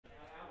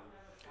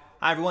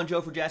Hi everyone, Joe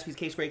for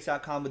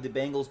JaspysCaseBreaks.com with the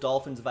Bengals,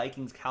 Dolphins,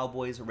 Vikings,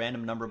 Cowboys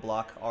random number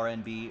block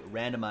RNB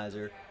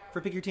randomizer for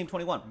Pick Your Team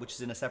 21, which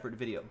is in a separate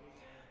video.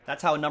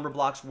 That's how number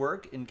blocks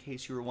work, in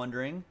case you were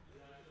wondering.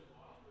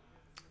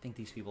 I think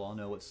these people all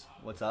know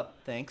what's up.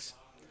 Thanks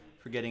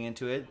for getting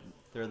into it.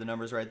 There are the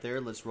numbers right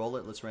there. Let's roll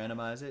it. Let's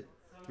randomize it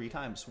 3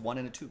 times. 1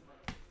 and a 2.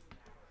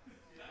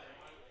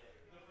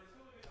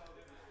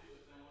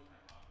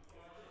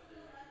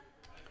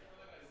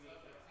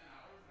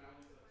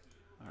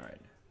 All right.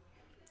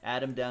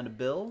 Adam down to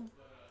Bill.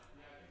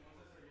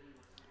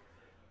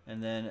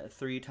 And then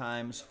 3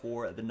 times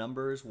for the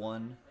numbers.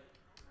 1,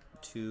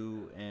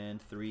 2, and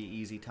 3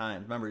 easy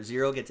times. Remember,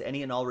 0 gets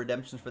any and all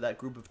redemptions for that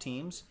group of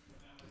teams.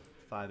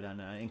 5 down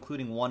to 9,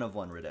 including 1 of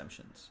 1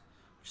 redemptions,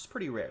 which is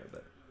pretty rare,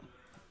 but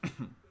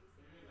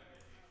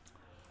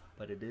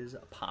but it is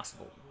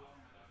possible.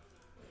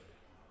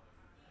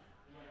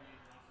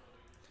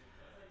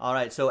 All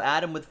right, so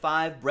Adam with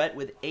 5, Brett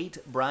with 8,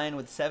 Brian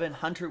with 7,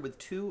 Hunter with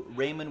 2,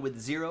 Raymond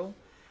with 0,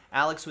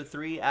 Alex with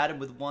 3, Adam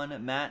with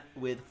 1, Matt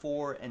with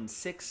 4 and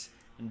 6,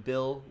 and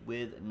Bill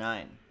with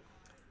 9.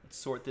 Let's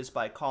sort this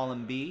by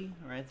column B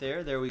right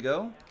there. There we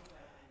go.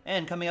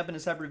 And coming up in a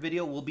separate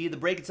video will be the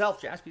break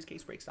itself.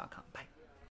 JaspysCaseBreaks.com. Bye.